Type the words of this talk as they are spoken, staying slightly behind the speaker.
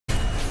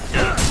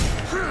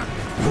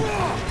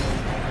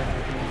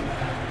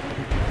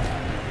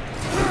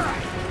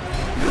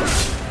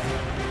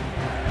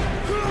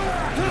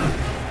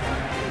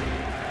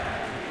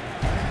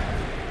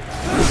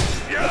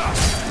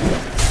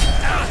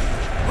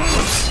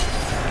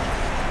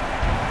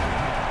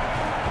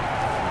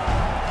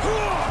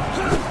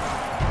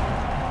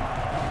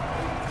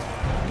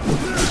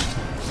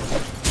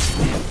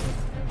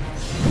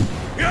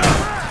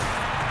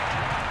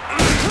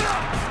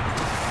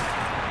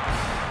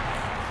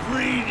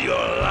Breathe your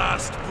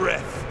last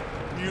breath,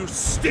 you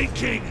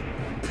stinking,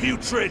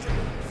 putrid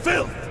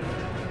filth!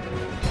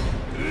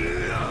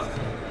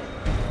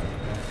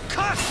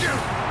 Curse you!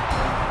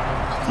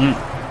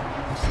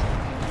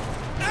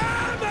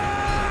 Am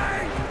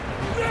I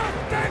not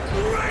the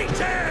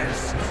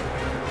greatest?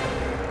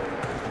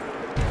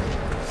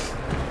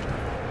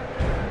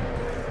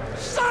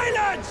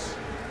 Silence!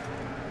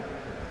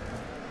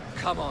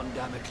 Come on,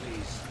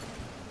 Damocles.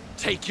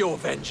 Take your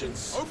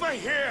vengeance. Over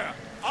here!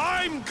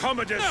 I'm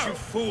Commodus, No. you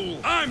fool!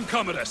 I'm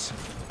Commodus!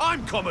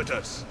 I'm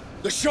Commodus!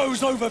 The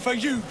show's over for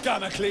you,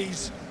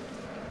 Damocles!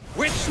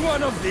 Which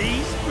one of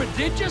these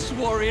prodigious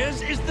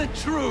warriors is the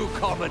true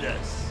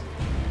Commodus?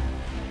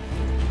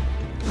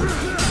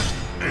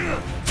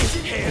 Is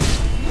it him?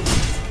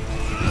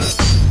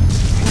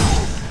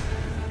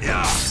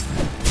 Yeah!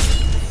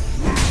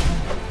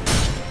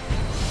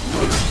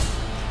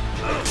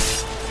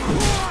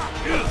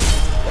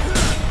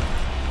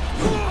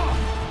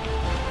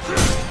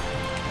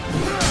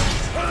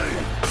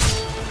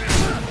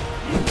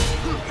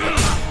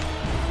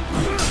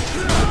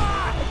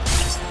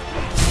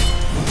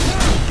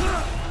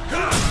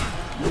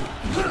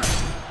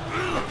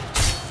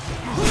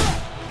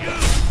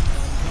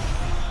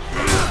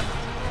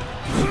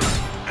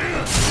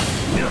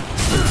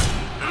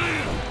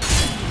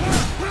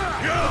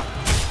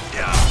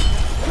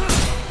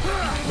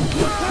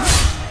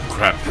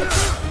 Crap.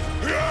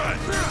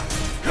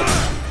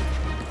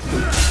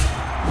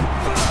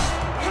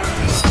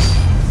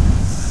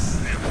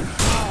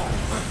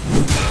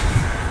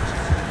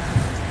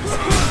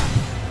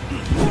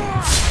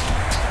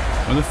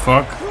 What the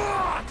fuck?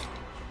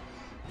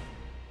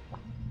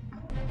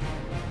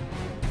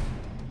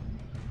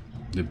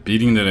 The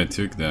beating that I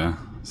took there,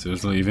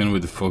 seriously, even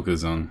with the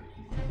focus on.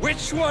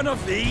 Which one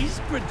of these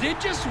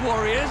prodigious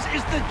warriors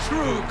is the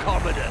true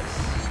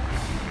Commodus?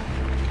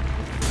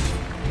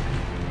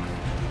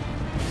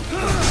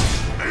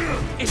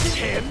 Is it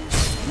him?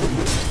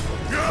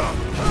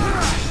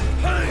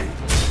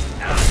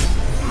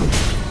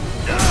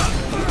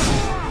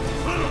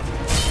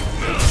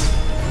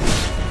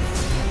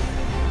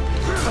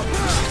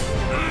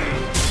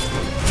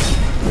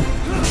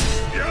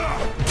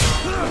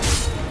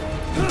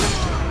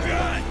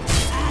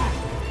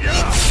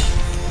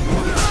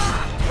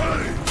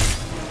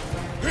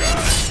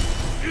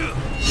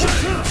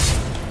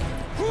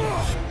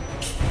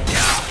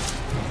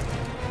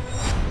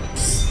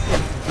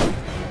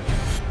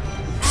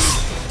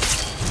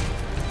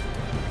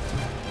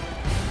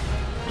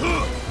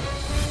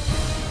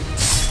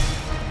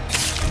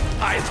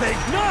 I think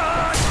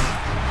not!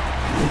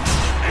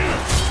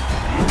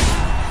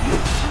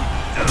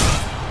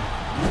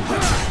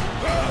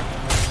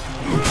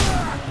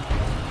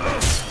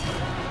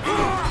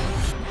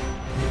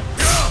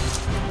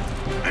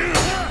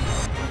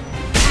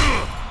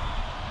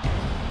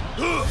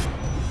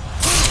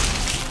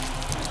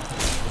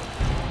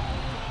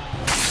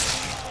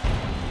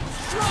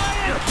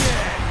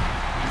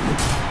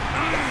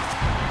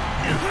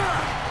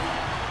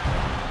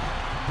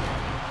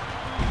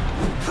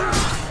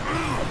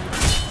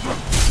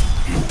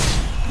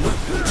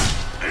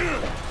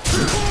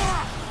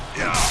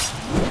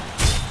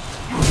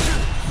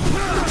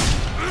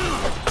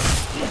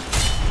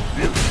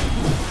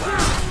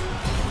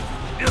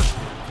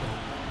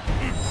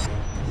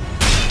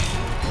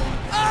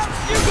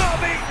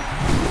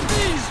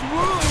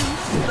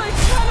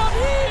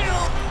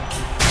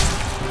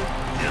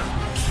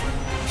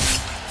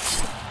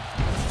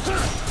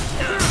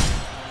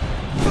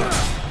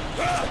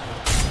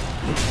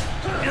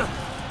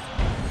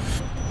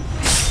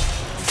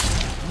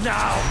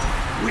 Now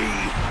we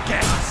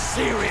get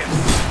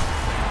serious.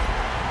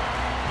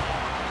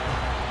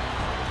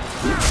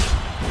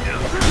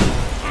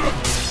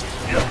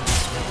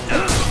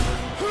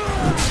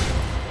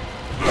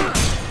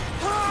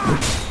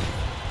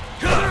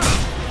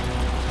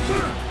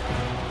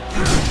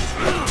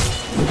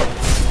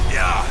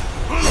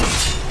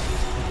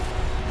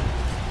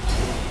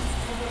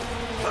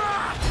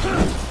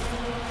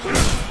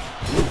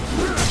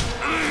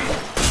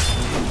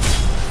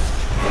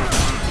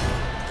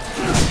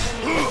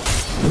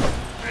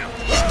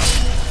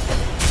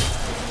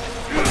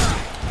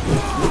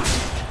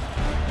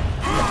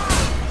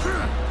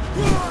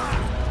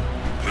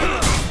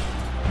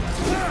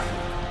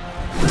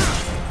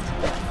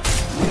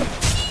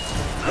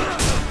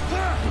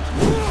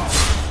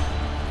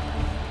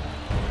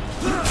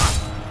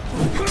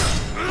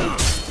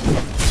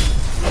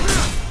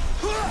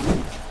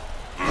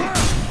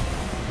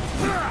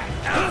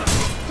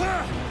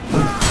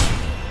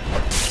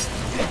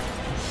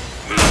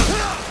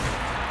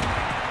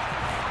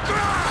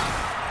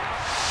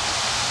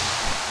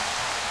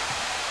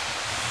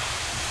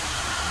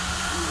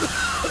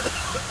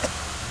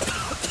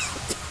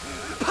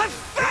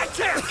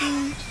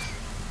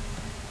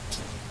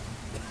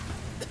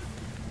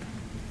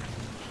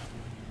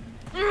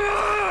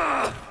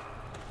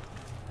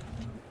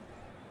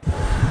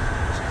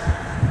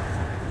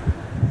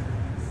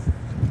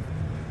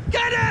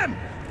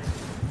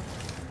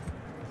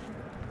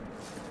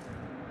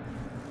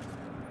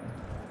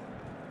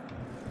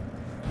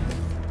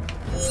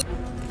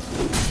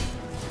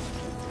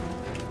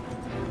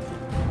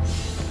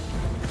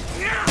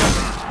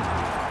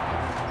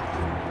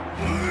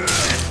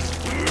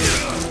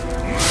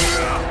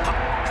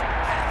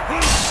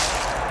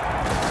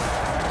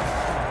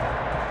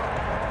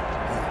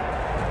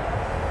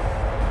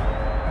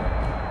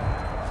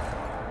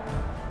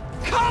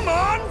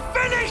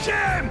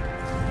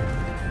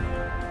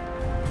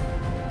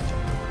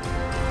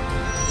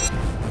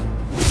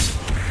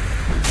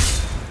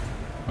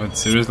 What,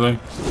 seriously?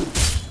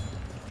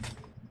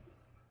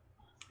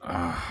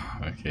 Ah,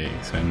 okay,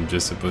 so I'm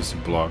just supposed to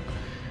block.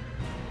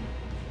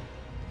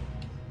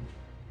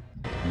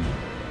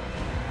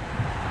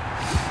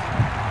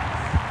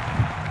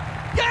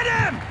 Get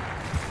him!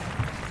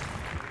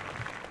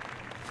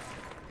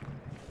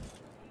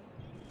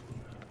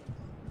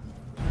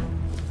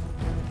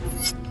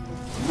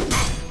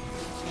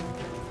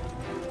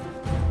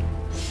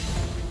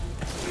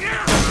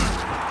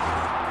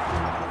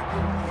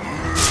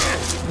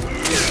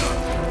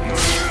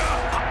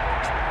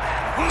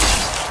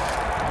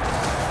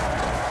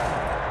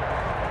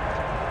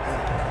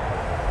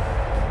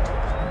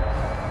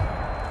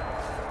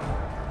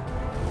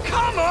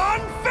 Come on,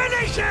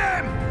 finish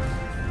him!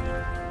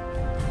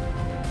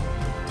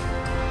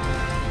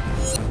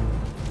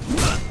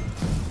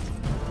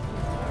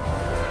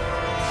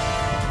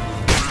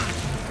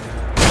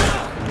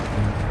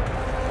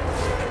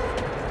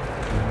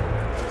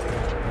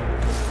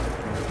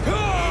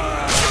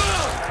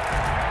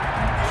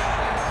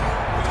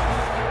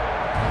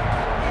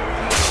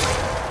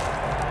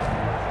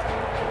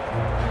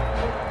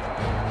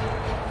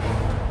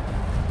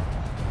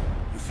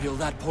 You feel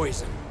that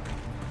poison?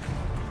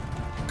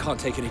 Can't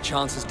take any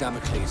chances,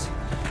 Damocles.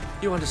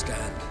 You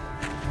understand.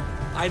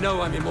 I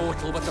know I'm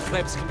immortal, but the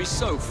plebs can be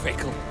so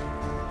fickle.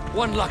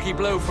 One lucky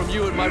blow from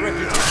you and my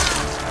reputation.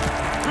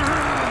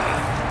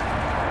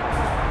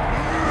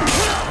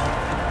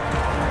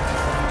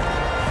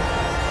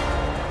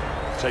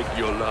 Take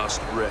your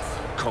last breath,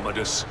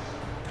 Commodus.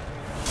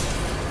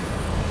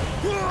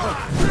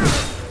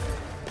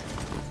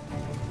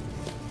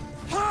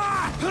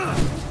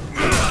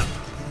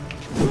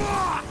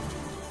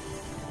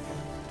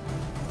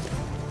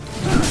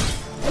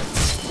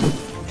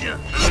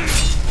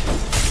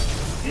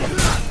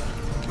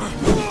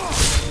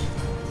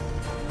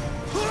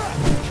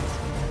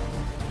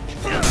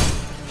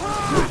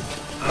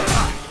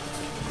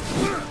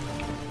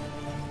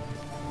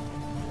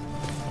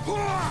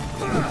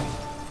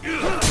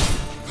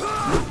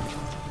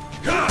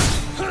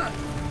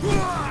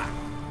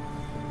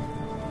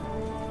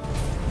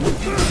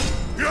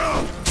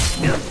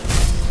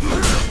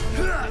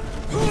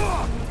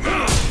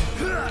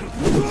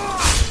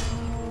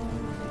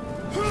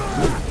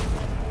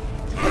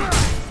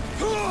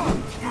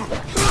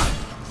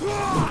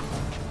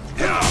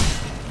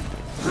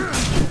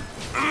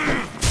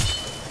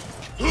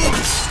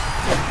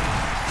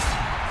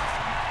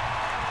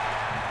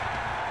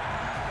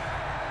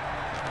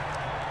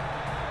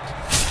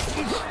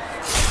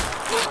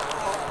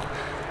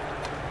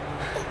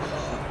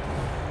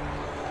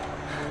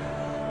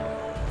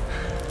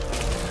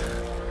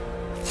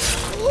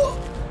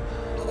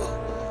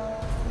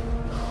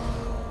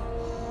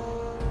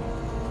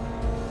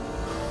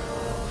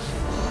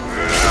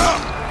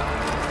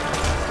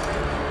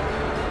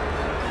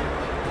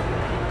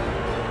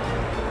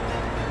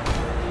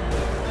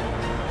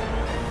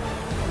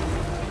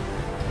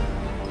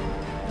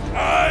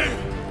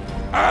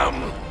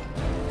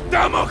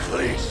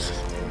 Damocles!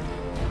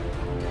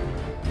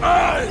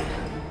 I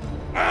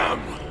am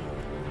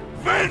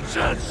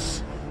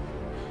vengeance!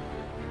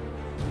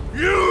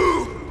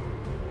 You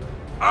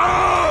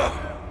are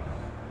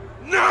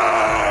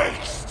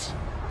next!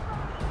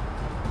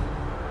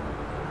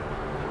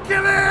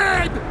 Kill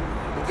him!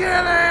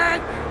 Kill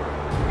him!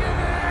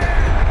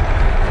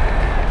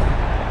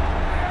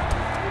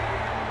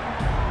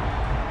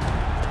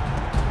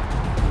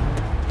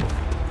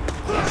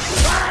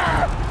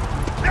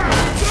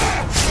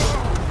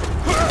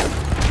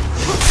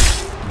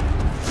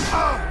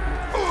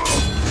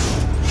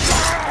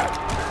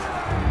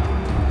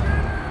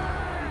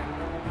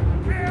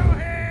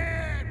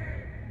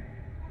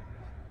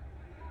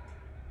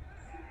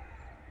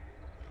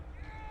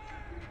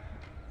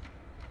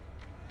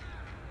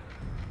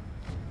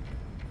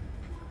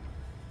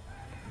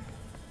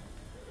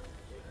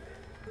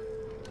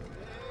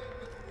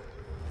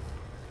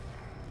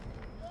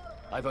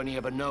 I've only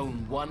ever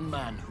known one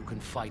man who can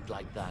fight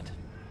like that.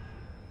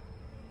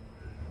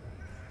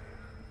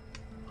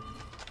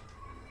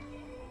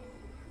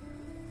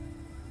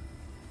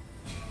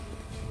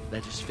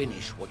 Let us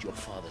finish what your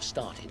father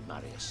started,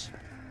 Marius.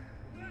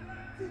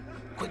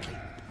 Quickly,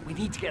 we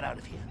need to get out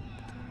of here.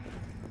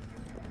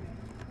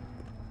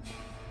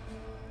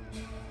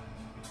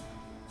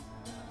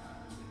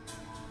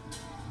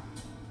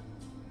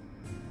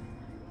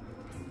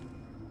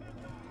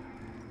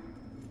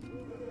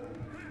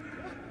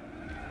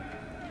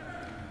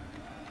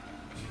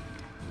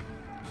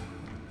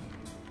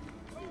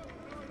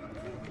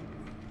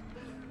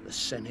 The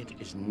Senate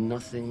is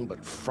nothing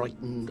but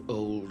frightened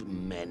old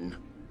men.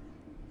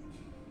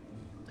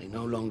 They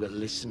no longer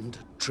listen to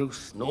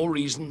truth nor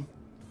reason.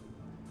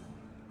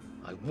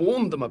 I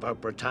warned them about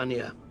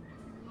Britannia,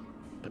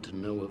 but to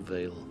no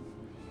avail.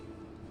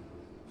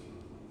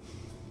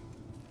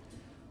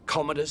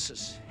 Commodus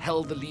has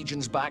held the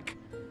legions back,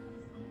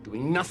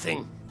 doing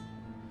nothing,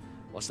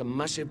 whilst a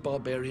massive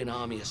barbarian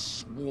army has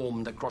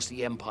swarmed across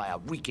the empire,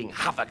 wreaking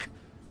havoc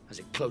as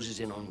it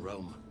closes in on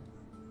Rome.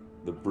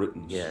 The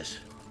Britons. Yes.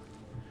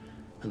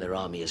 and their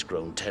army has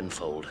grown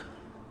tenfold.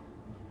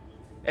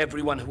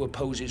 Everyone who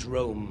opposes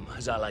Rome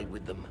has allied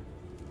with them.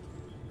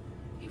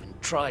 Even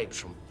tribes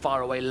from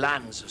faraway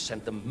lands have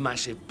sent them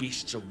massive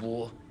beasts of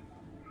war.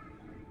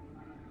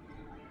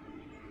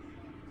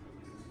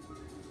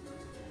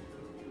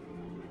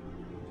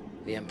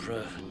 The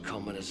Emperor and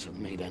Commodus have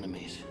made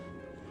enemies.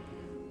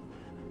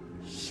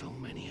 So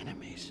many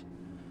enemies.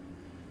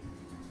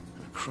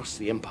 And across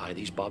the Empire,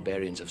 these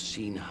barbarians have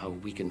seen how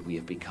weakened we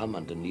have become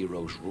under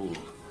Nero's rule.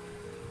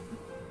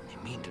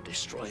 They mean to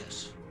destroy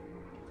us.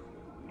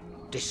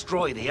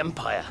 Destroy the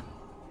Empire.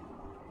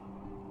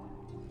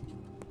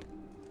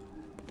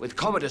 With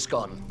Commodus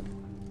gone,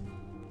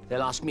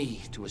 they'll ask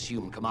me to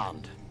assume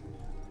command.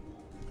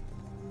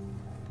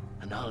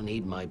 And I'll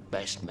need my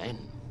best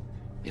men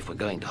if we're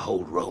going to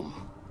hold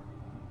Rome.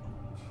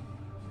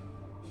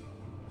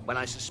 When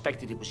I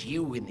suspected it was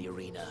you in the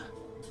arena,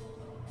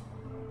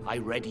 I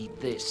readied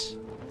this.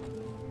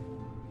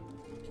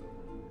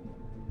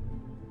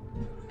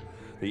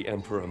 The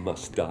Emperor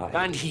must die.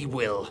 And he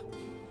will.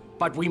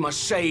 But we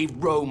must save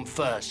Rome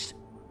first.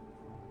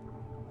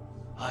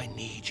 I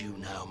need you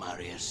now,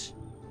 Marius.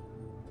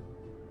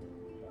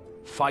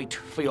 Fight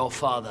for your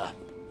father.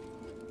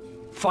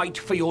 Fight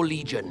for your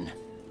legion.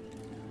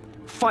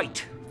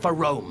 Fight for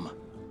Rome.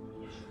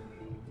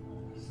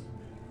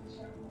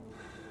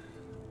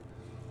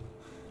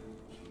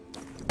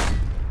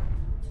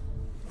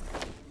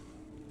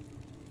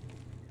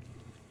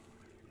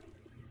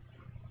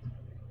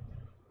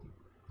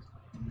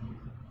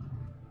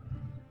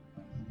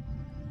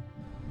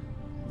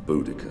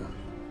 Boudica.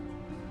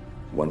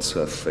 Once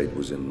her fate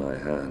was in my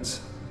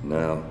hands.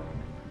 Now,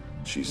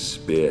 she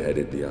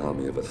spearheaded the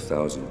army of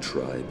 1,000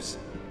 tribes.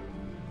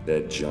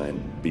 Their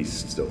giant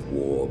beasts of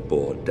war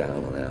bore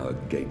down on our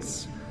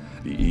gates.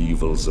 The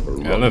evils of a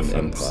Roman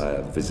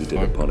Empire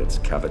visited upon its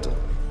capital.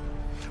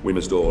 We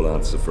must all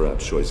answer for our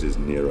choices,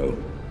 Nero.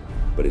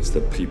 But it's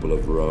the people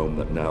of Rome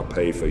that now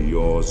pay for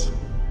yours.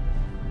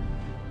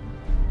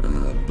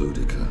 Ah,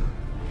 Boudica.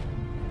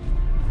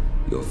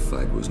 Your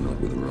fight was not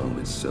with Rome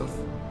itself,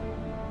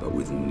 but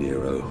with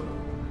Nero,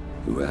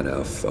 who had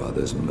our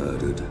fathers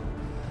murdered,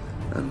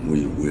 and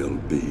we will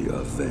be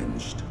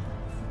avenged.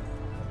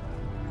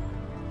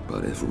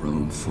 But if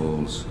Rome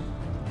falls,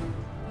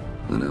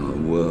 then our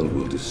world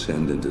will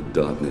descend into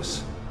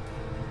darkness.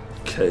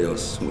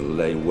 Chaos will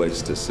lay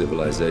waste to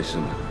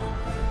civilization.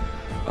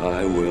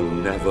 I will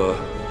never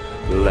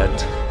let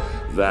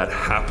that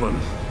happen.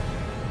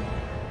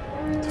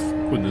 What the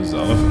fuck with those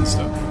elephants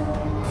though?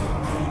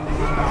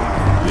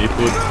 They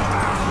put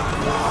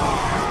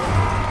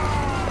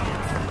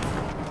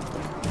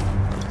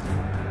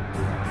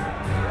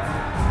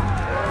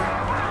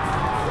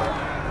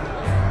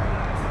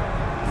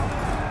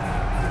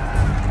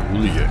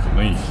roliga,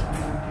 calma aí.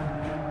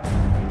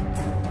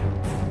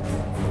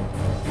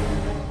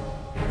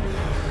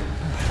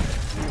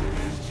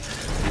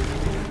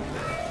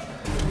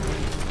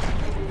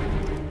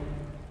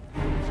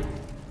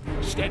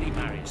 Steady,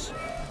 Marius.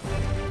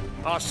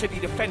 Our city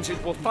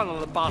defenses will funnel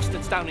the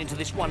bastards down into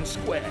this one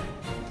square.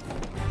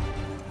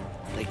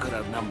 They could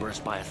outnumber us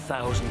by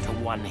 1,000 to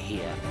 1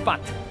 here,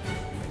 but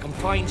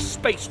confined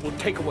space will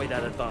take away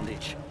that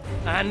advantage.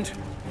 And,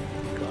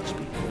 God's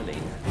be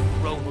willing,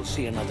 Rome will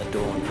see another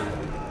dawn.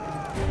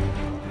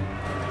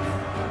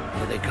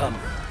 Here they come.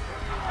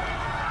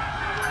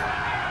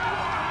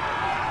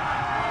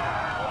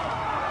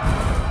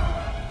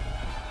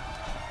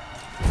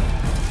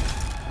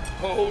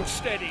 Hold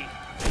steady.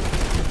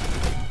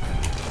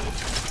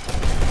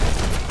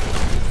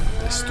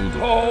 Tudo.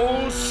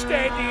 Hold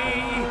steady.